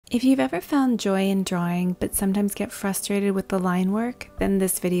If you've ever found joy in drawing but sometimes get frustrated with the line work, then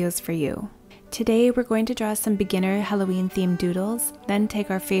this video is for you. Today we're going to draw some beginner Halloween themed doodles, then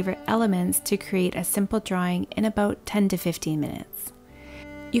take our favorite elements to create a simple drawing in about 10 to 15 minutes.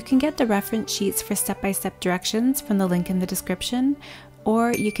 You can get the reference sheets for step-by-step directions from the link in the description,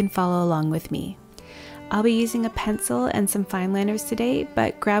 or you can follow along with me. I'll be using a pencil and some fine liners today,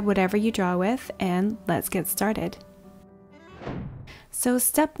 but grab whatever you draw with and let's get started. So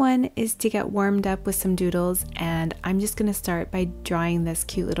step one is to get warmed up with some doodles, and I'm just going to start by drawing this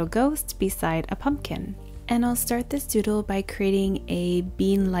cute little ghost beside a pumpkin. And I'll start this doodle by creating a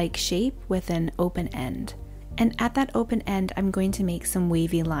bean-like shape with an open end. And at that open end, I'm going to make some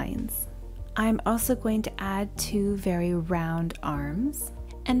wavy lines. I'm also going to add two very round arms.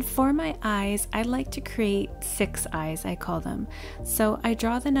 And for my eyes, I like to create 6 eyes, I call them. So I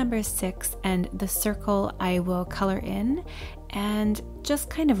draw the number 6 and the circle I will color in and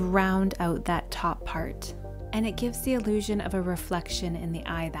just kind of round out that top part. And it gives the illusion of a reflection in the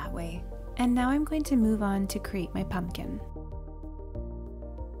eye that way. And now I'm going to move on to create my pumpkin.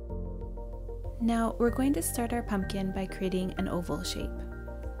 Now we're going to start our pumpkin by creating an oval shape.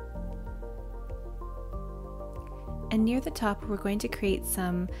 And near the top, we're going to create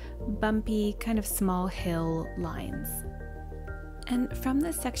some bumpy, kind of small hill lines. And from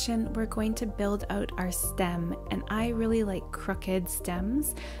this section, we're going to build out our stem, and I really like crooked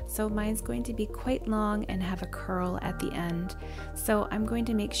stems, so mine's going to be quite long and have a curl at the end. So I'm going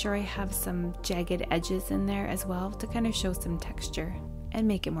to make sure I have some jagged edges in there as well to kind of show some texture and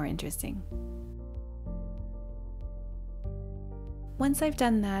make it more interesting. Once I've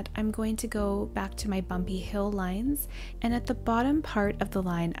done that, I'm going to go back to my bumpy hill lines, and at the bottom part of the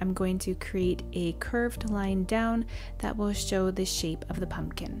line, I'm going to create a curved line down that will show the shape of the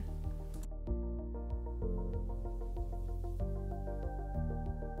pumpkin.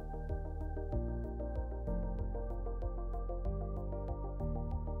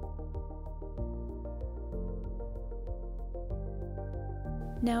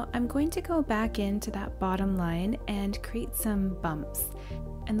 Now I'm going to go back into that bottom line and create some bumps,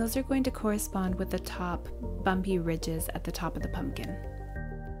 and those are going to correspond with the top bumpy ridges at the top of the pumpkin.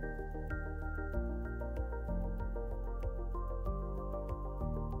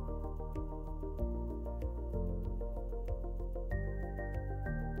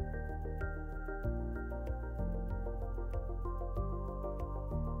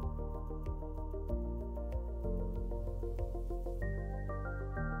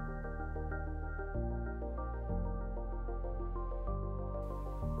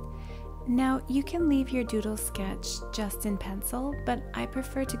 Now you can leave your doodle sketch just in pencil, but I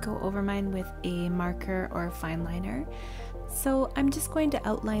prefer to go over mine with a marker or a fine liner. So I'm just going to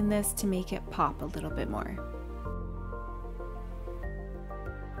outline this to make it pop a little bit more.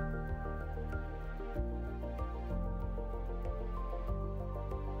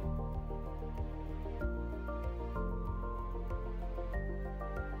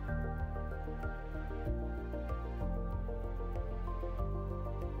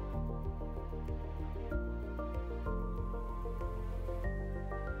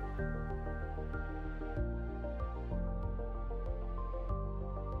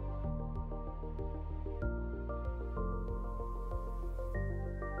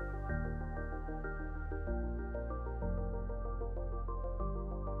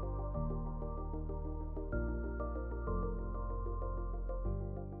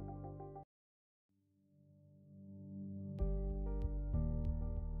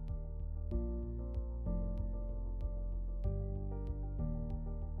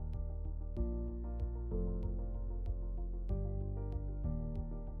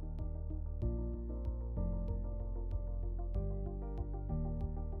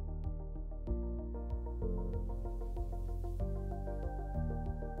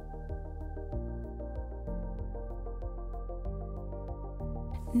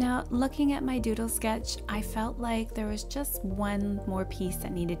 Now, looking at my doodle sketch, I felt like there was just one more piece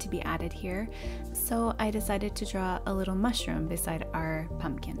that needed to be added here, so I decided to draw a little mushroom beside our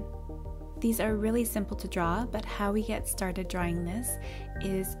pumpkin. These are really simple to draw, but how we get started drawing this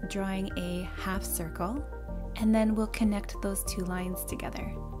is drawing a half circle, and then we'll connect those two lines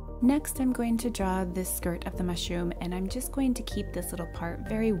together. Next, I'm going to draw the skirt of the mushroom, and I'm just going to keep this little part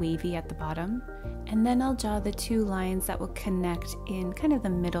very wavy at the bottom. And then I'll draw the two lines that will connect in kind of the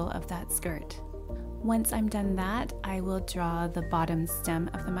middle of that skirt. Once I'm done that, I will draw the bottom stem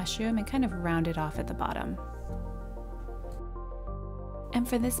of the mushroom and kind of round it off at the bottom. And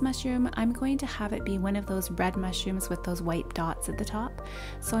for this mushroom, I'm going to have it be one of those red mushrooms with those white dots at the top.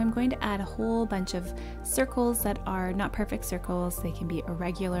 So I'm going to add a whole bunch of circles that are not perfect circles. They can be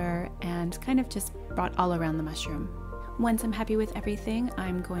irregular and kind of just brought all around the mushroom. Once I'm happy with everything,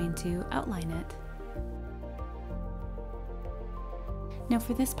 I'm going to outline it. Now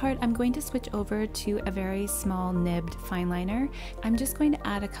for this part, I'm going to switch over to a very small nibbed fine liner. I'm just going to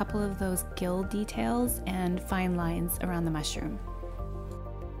add a couple of those gill details and fine lines around the mushroom.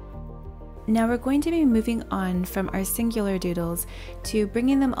 Now we're going to be moving on from our singular doodles to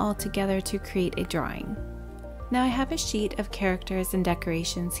bringing them all together to create a drawing. Now I have a sheet of characters and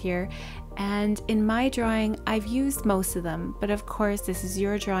decorations here, and in my drawing I've used most of them, but of course this is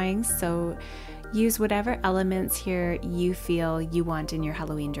your drawing, so use whatever elements here you feel you want in your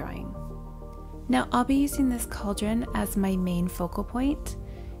Halloween drawing. Now I'll be using this cauldron as my main focal point,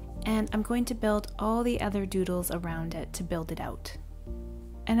 and I'm going to build all the other doodles around it to build it out.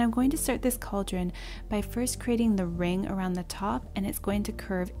 And I'm going to start this cauldron by first creating the ring around the top, and it's going to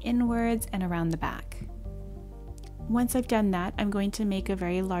curve inwards and around the back. Once I've done that, I'm going to make a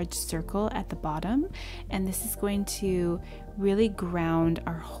very large circle at the bottom, and this is going to really ground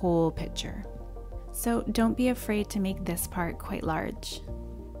our whole picture. So don't be afraid to make this part quite large.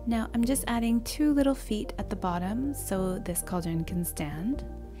 Now I'm just adding 2 little feet at the bottom so this cauldron can stand.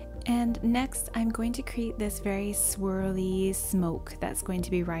 And next I'm going to create this very swirly smoke that's going to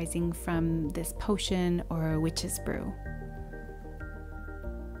be rising from this potion or witch's brew.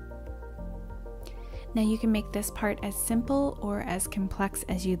 Now you can make this part as simple or as complex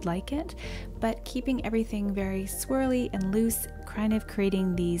as you'd like it, but keeping everything very swirly and loose, kind of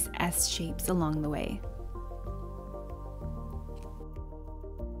creating these S shapes along the way.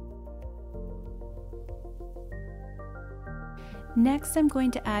 Next, I'm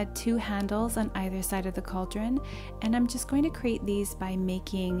going to add 2 handles on either side of the cauldron, and I'm just going to create these by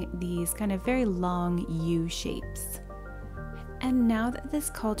making these kind of very long U shapes. And now that this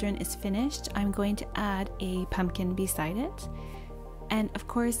cauldron is finished, I'm going to add a pumpkin beside it. And of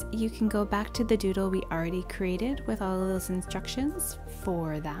course, you can go back to the doodle we already created with all of those instructions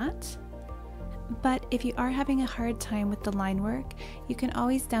for that. But if you are having a hard time with the line work, you can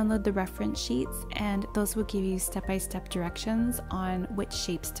always download the reference sheets, and those will give you step-by-step directions on which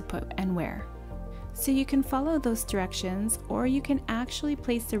shapes to put and where. So you can follow those directions, or you can actually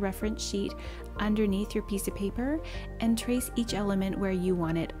place the reference sheet underneath your piece of paper and trace each element where you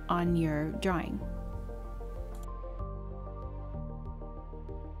want it on your drawing.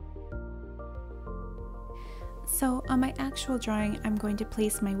 So on my actual drawing, I'm going to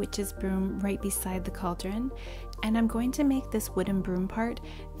place my witch's broom right beside the cauldron, and I'm going to make this wooden broom part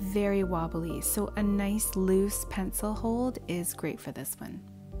very wobbly, so a nice loose pencil hold is great for this one.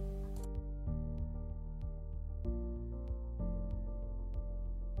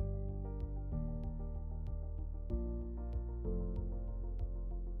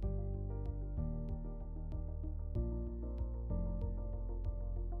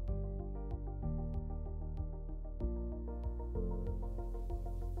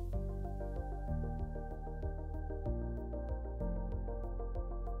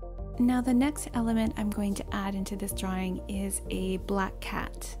 Now the next element I'm going to add into this drawing is a black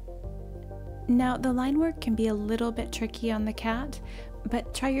cat. Now the line work can be a little bit tricky on the cat,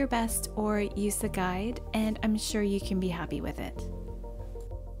 but try your best or use the guide and I'm sure you can be happy with it.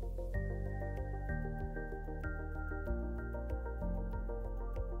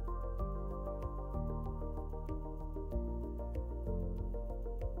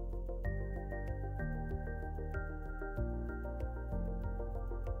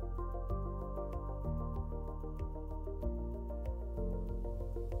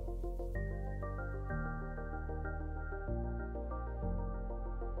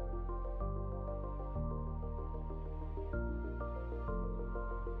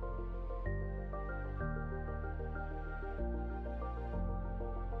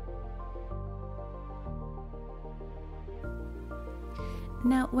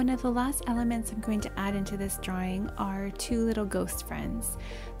 Now, one of the last elements I'm going to add into this drawing are 2 little ghost friends.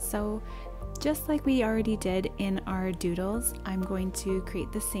 So just like we already did in our doodles, I'm going to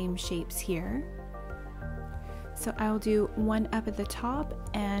create the same shapes here. So I'll do one up at the top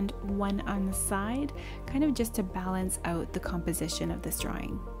and one on the side, kind of just to balance out the composition of this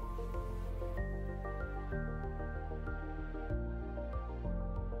drawing.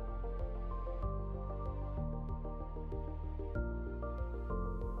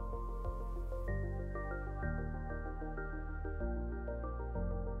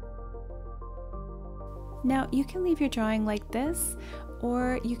 Now you can leave your drawing like this,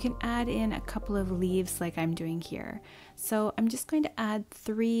 or you can add in a couple of leaves like I'm doing here. So I'm just going to add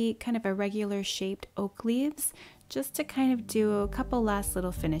 3 kind of irregular shaped oak leaves just to kind of do a couple last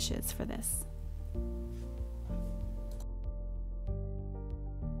little finishes for this.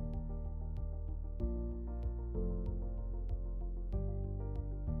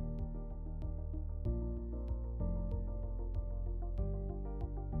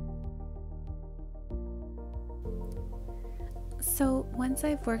 So once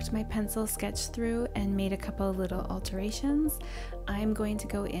I've worked my pencil sketch through and made a couple of little alterations, I'm going to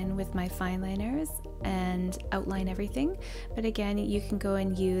go in with my fine liners and outline everything. But again, you can go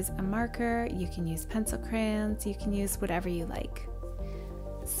and use a marker, you can use pencil crayons, you can use whatever you like.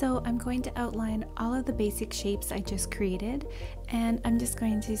 So I'm going to outline all of the basic shapes I just created, and I'm just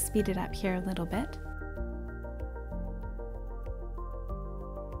going to speed it up here a little bit.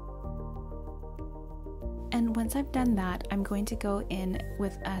 And once I've done that, I'm going to go in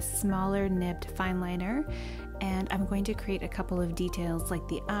with a smaller nibbed fine liner, and I'm going to create a couple of details like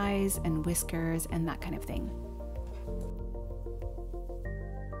the eyes and whiskers and that kind of thing.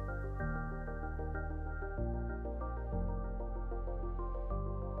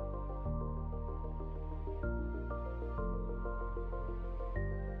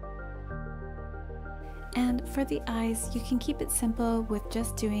 And for the eyes, you can keep it simple with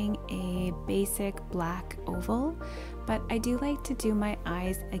just doing a basic black oval, but I do like to do my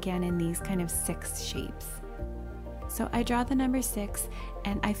eyes again in these kind of 6 shapes. So I draw the number 6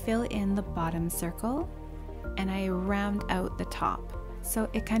 and I fill in the bottom circle and I round out the top. So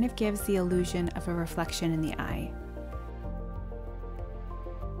it kind of gives the illusion of a reflection in the eye.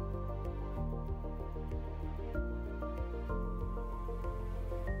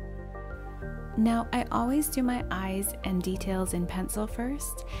 Now, I always do my eyes and details in pencil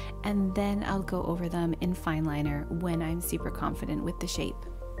first, and then I'll go over them in fine liner when I'm super confident with the shape.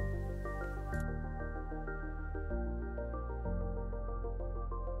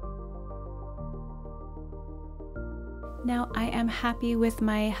 Now, I am happy with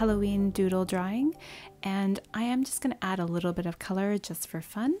my Halloween doodle drawing, and I am just going to add a little bit of color just for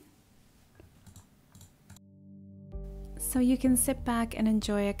fun. So you can sit back and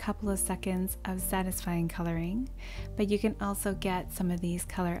enjoy a couple of seconds of satisfying coloring, but you can also get some of these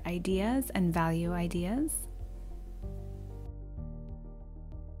color ideas and value ideas.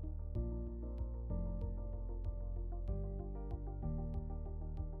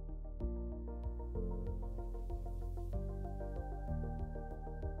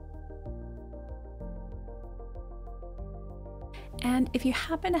 And if you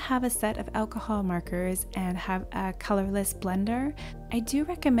happen to have a set of alcohol markers and have a colorless blender, I do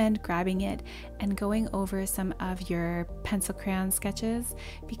recommend grabbing it and going over some of your pencil crayon sketches,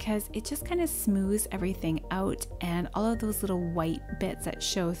 because it just kind of smooths everything out, and all of those little white bits that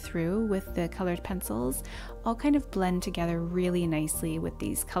show through with the colored pencils all kind of blend together really nicely with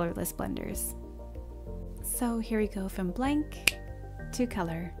these colorless blenders. So here we go from blank to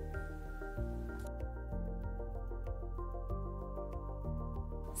color.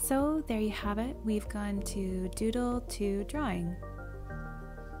 So there you have it. We've gone to doodle to drawing.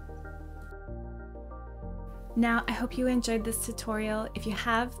 Now, I hope you enjoyed this tutorial. If you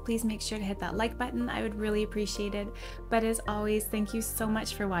have, please make sure to hit that like button. I would really appreciate it. But as always, thank you so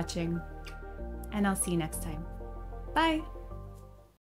much for watching, and I'll see you next time. Bye!